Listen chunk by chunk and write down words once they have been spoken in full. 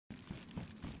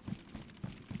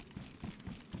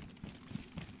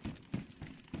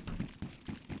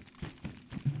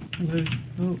Hello.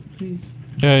 Oh, please.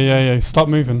 Yeah. Stop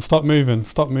moving.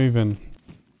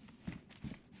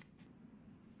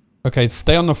 Okay,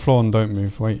 stay on the floor and don't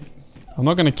move. Wait. I'm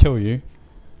not gonna kill you.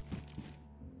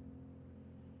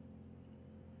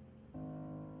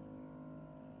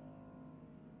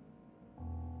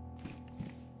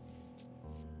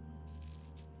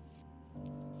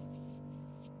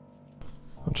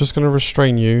 I'm just gonna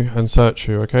restrain you and search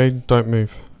you, okay? Don't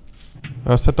move.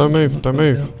 I said don't move, don't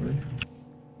move.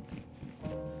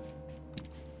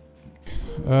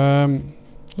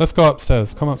 Let's go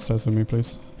upstairs. Come upstairs with me,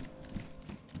 please.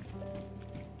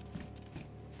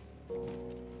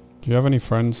 Do you have any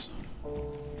friends?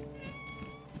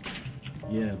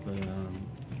 Yeah, but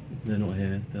they're not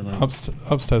here. They're like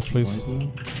upstairs, please.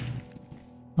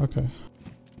 Okay.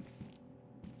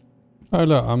 Oh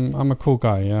look, I'm a cool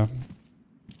guy, yeah.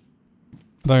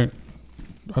 I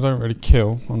don't really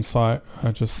kill on sight.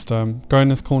 I just go in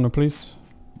this corner, please.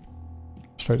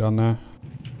 Straight down there.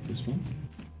 This one?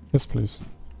 Yes, please.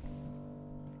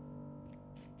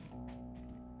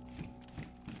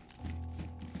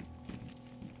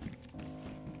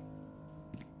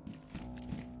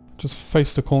 Just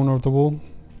face the corner of the wall.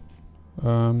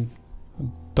 Don't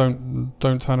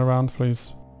turn around,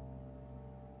 please.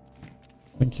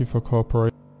 Thank you for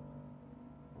cooperating.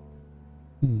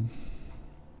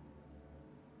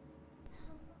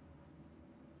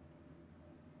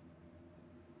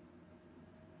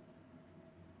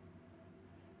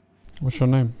 What's your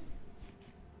name?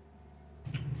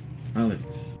 Alex.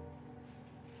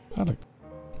 Alex.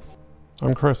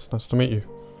 I'm Chris. Nice to meet you.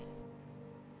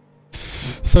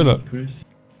 So look, Chris.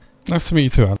 Nice to meet you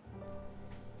too, Alex.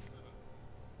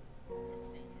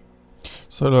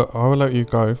 So look, I will let you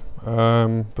go,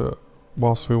 but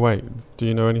whilst we wait, do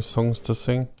you know any songs to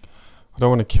sing? I don't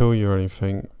want to kill you or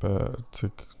anything, but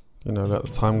to, you know, let the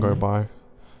time go by.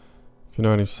 If you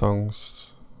know any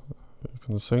songs you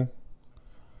can sing.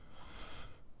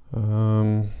 Do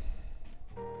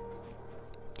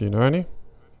you know any?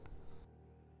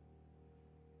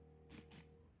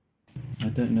 I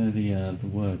don't know the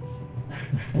words.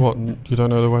 What? You don't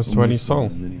know the words to any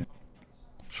song?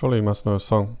 Surely you must know a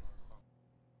song.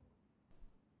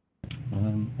 I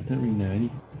don't really know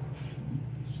any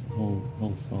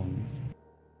whole songs.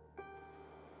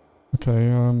 Okay,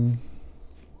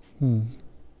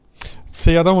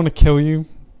 See, I don't want to kill you.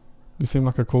 You seem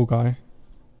like a cool guy.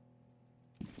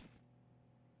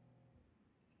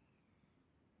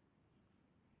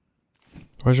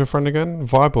 Where's your friend again?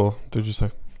 Vibe, did you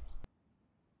say?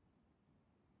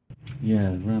 Yeah,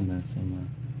 around there somewhere.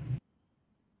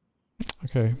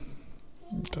 Okay.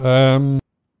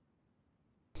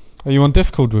 Are you on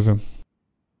Discord with him?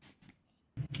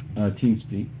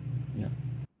 TeamSpeak. Yeah.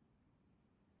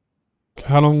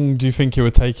 How long do you think it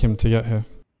would take him to get here?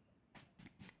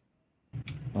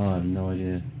 Oh, I have no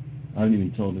idea. I haven't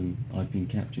even told him I've been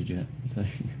captured yet. So.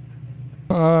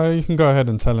 You can go ahead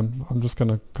and tell him. I'm just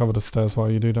gonna cover the stairs while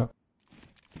you do that.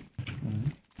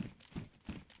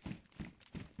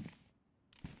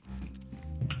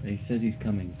 He said he's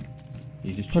coming.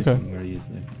 He's just checking where he is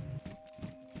though.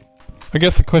 I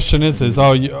guess the question is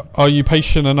are you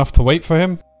patient enough to wait for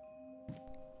him?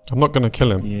 I'm not gonna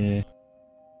kill him. Yeah.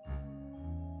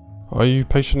 Are you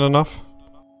patient enough?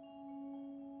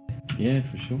 Yeah,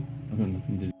 for sure. I've got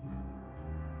nothing to do.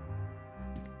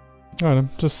 Alright then,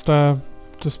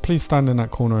 just please stand in that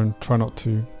corner and try not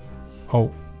to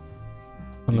ult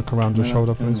and look around your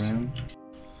shoulder, please.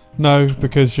 No,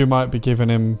 because you might be giving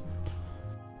him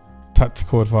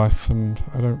tactical advice and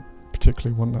I don't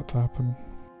particularly want that to happen.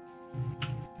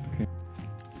 Okay.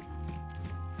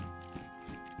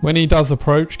 When he does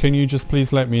approach, can you just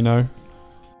please let me know?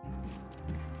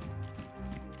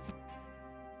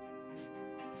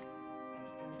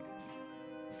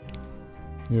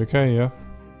 You okay, yeah?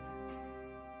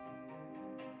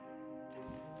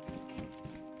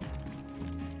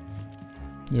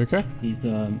 You okay? He's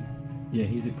yeah,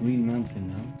 he's at Green Mountain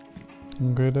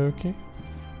now. Good, okay.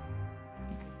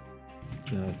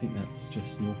 So I think that's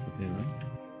just north of here, right?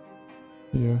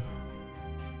 Yeah.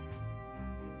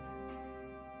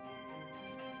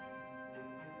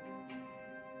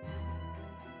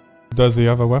 Does he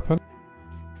have a weapon?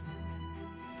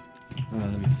 Let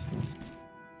me just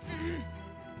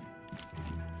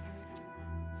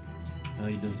ask.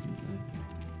 He doesn't.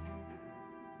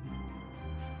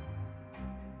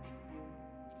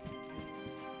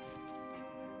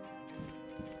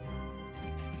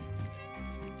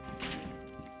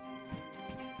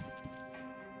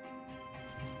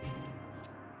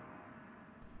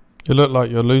 You look like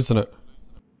you're losing it.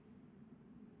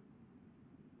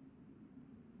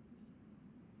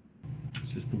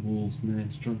 It's just the walls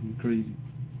next driving crazy.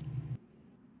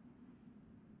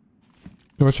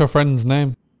 What's your friend's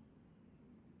name?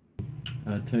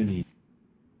 Tony.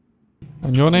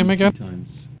 And your name again? 2 times.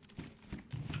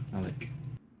 Alec.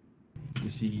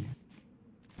 You see,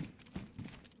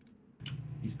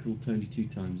 he's called Tony 2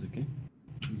 times, okay?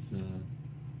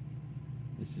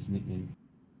 It's his nickname.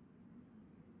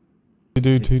 You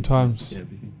do 2 times.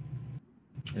 Everything.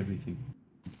 Everything.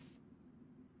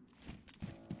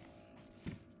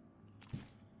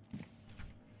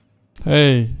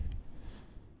 Hey.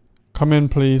 Come in,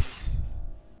 please.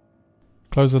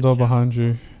 Close the door behind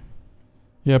you.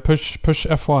 Yeah, push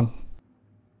F1.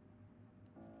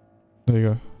 There you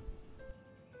go.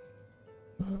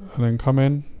 And then come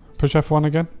in. Push F1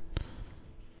 again.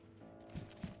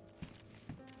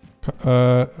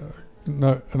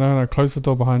 No. Close the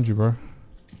door behind you, bro.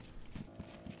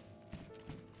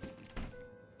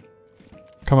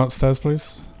 Come upstairs,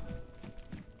 please.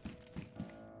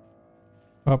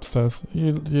 Upstairs.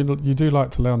 You do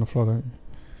like to lay on the floor, don't you?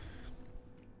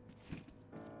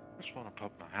 I just want to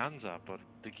put my hands up, but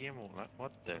the game won't let.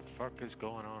 What the fuck is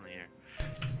going on here?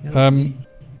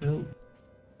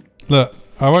 Look,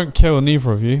 I won't kill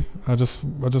neither of you. I just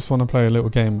want to play a little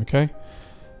game, okay?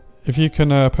 If you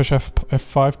can push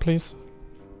F5, please.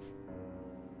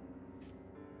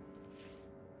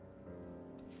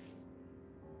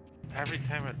 Every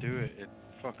time I do it, it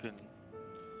fucking...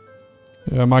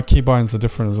 Yeah, my keybinds are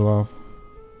different as well.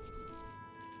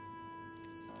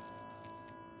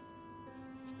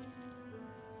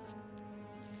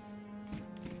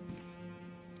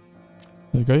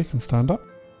 There you go, you can stand up.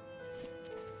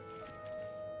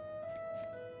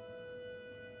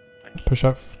 Push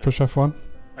F1.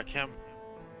 I can't...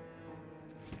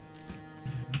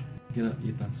 Get up,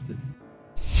 you bastard.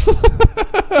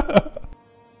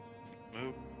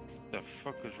 Move. The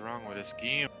fuck is wrong with this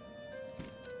game?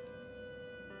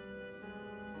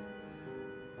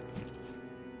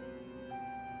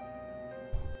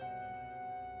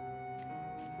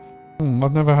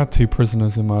 I've never had 2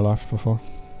 prisoners in my life before.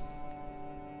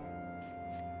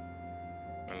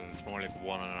 Well, it's more like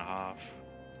 1.5.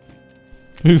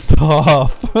 Who's the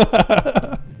half?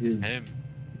 Him.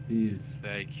 He is. The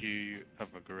IQ of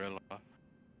a gorilla.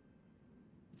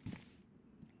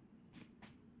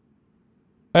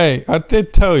 Hey, I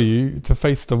did tell you to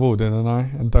face the wall, didn't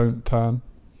I? And don't turn.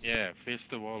 Yeah, face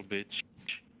the wall, bitch.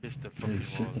 Face the Hey, fucking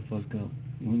shut wall. the fuck up.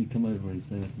 When you come over and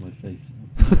say that to my face.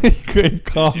 he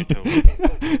can't.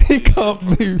 He can't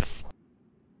move.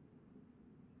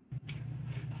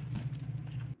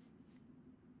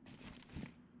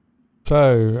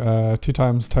 So, 2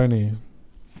 times Tony.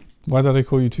 Why did they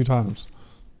call you 2 times?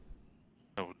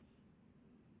 No.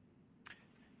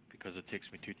 Because it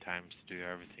takes me 2 times to do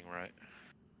everything right.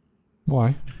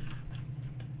 Why?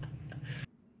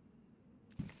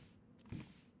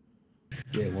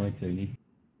 Yeah, why, Tony?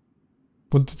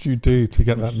 What did you do to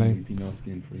get that Question name? We've been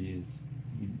asking him for years.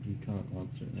 You can't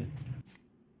answer it though.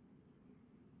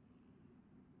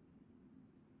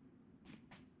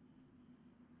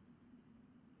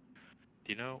 Do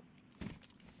you know,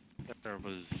 there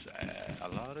was a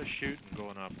lot of shooting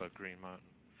going up at Green Mountain.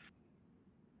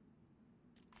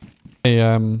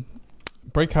 Hey,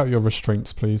 break out your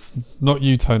restraints, please. Not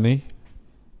you, Tony.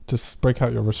 Just break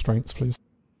out your restraints, please.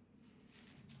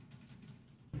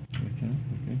 Okay.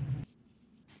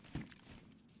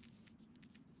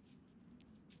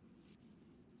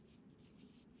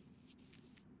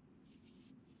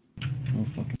 Oh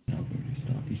fucking hell, where did he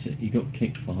start? He said he got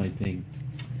kicked for high ping.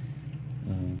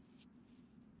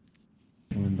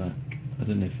 Coming back. I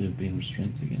don't know if he'll be in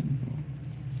restraints again. Or...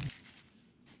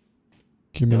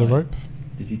 Give me the Guy. rope.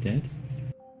 Is he dead?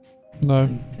 No.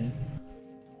 He's dead.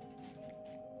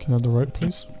 Can I have the rope,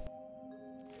 please?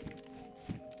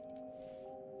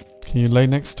 Can you lay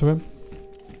next to him?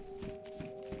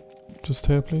 Just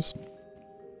here, please.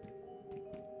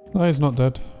 No, he's not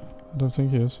dead. I don't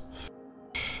think he is.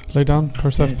 Lay down,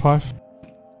 press Yeah. F5.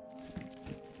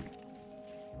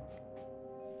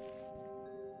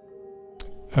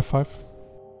 F5.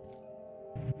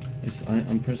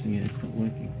 I'm pressing it, it's not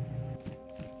working.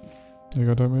 There you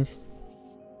go, don't move.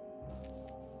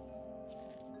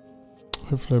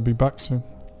 Hopefully I'll be back soon.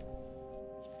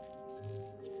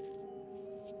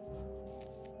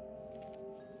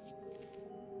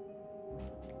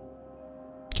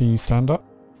 Can you stand up?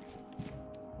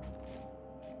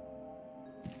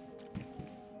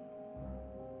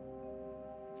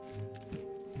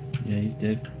 Yeah, he's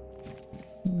dead.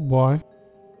 Why?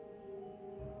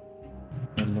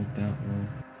 I logged out or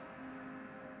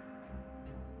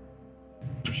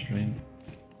restrained.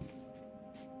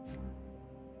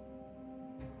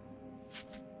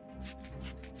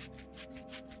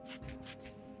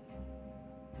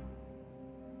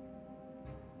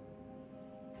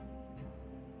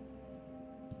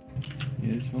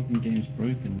 Yeah, this fucking game's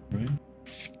broken, bro.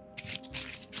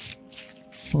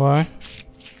 Why?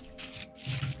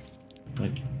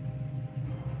 Like,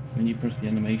 when you press the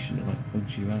animation, it like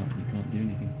bugs you out. You can't do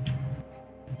anything.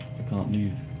 I can't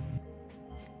move.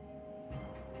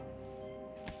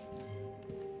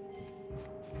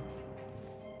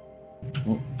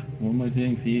 What am I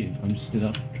doing for you? I'm stood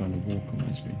up trying to walk on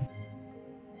my screen.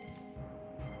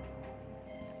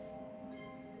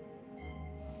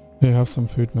 Here, have some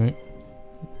food, mate.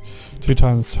 2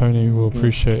 times Tony will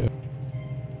appreciate it.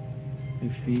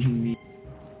 They're feeding me.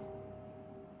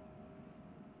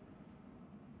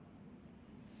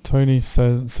 Tony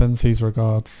sends his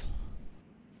regards.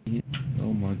 Yeah.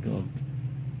 Oh my god.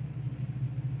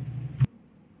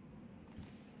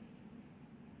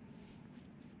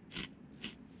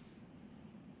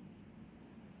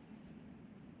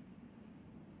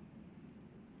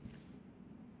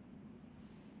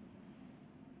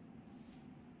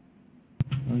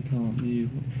 I can't move.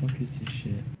 What the fuck is this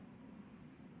shit?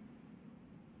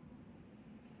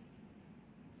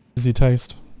 Does he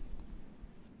taste?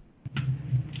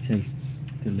 Tastes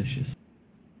delicious.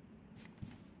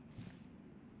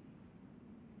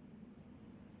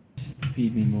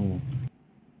 Feed me more.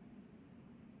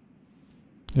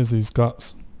 Here's his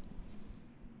guts.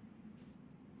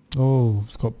 Oh,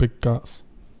 it's got big guts.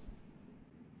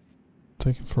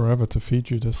 Taking forever to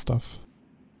feed you this stuff.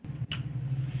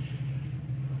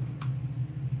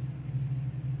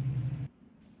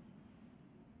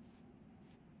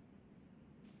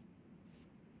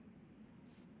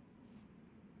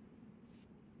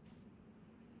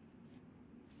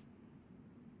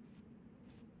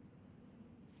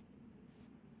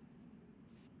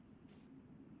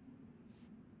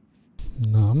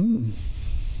 Num.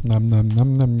 Num num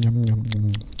num num num num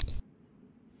num.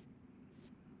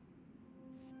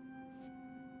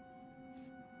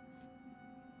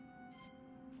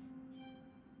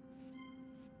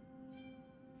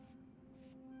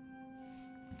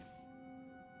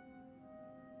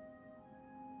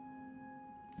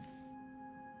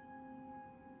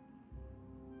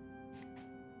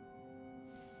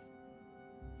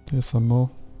 Here's some more.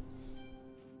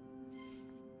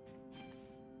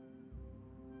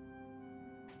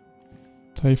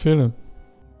 How you feeling?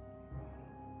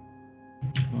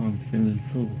 Oh, I'm feeling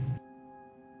full.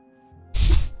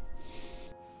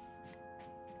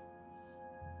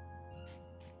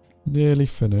 Nearly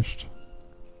finished.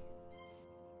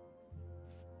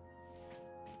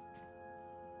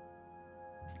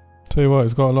 Tell you what,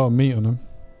 it's got a lot of meat on him.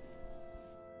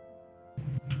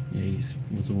 Yeah, he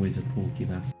was always a porky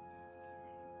bastard.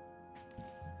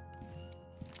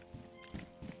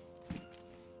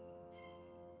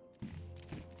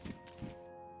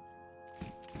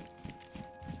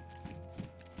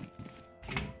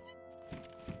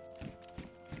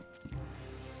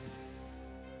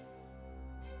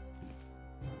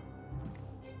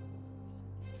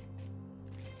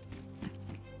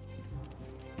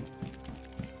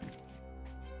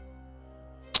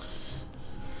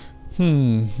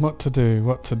 What to do,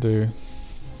 what to do.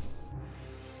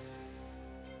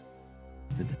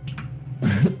 I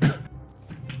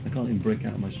can't even break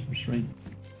out of my restraint.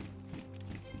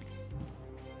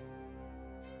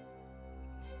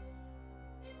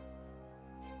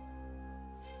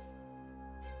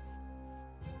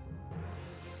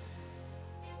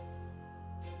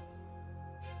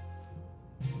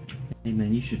 Hey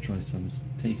man, you should try some.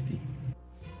 It's tasty.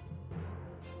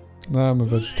 No, I'm a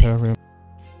vegetarian.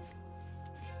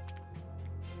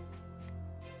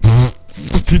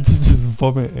 Did you just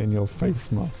vomit in your face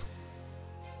mask?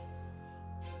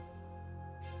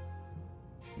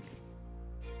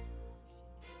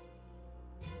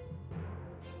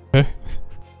 Okay.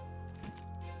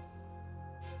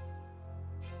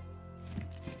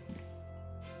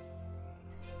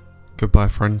 Goodbye,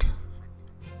 friend.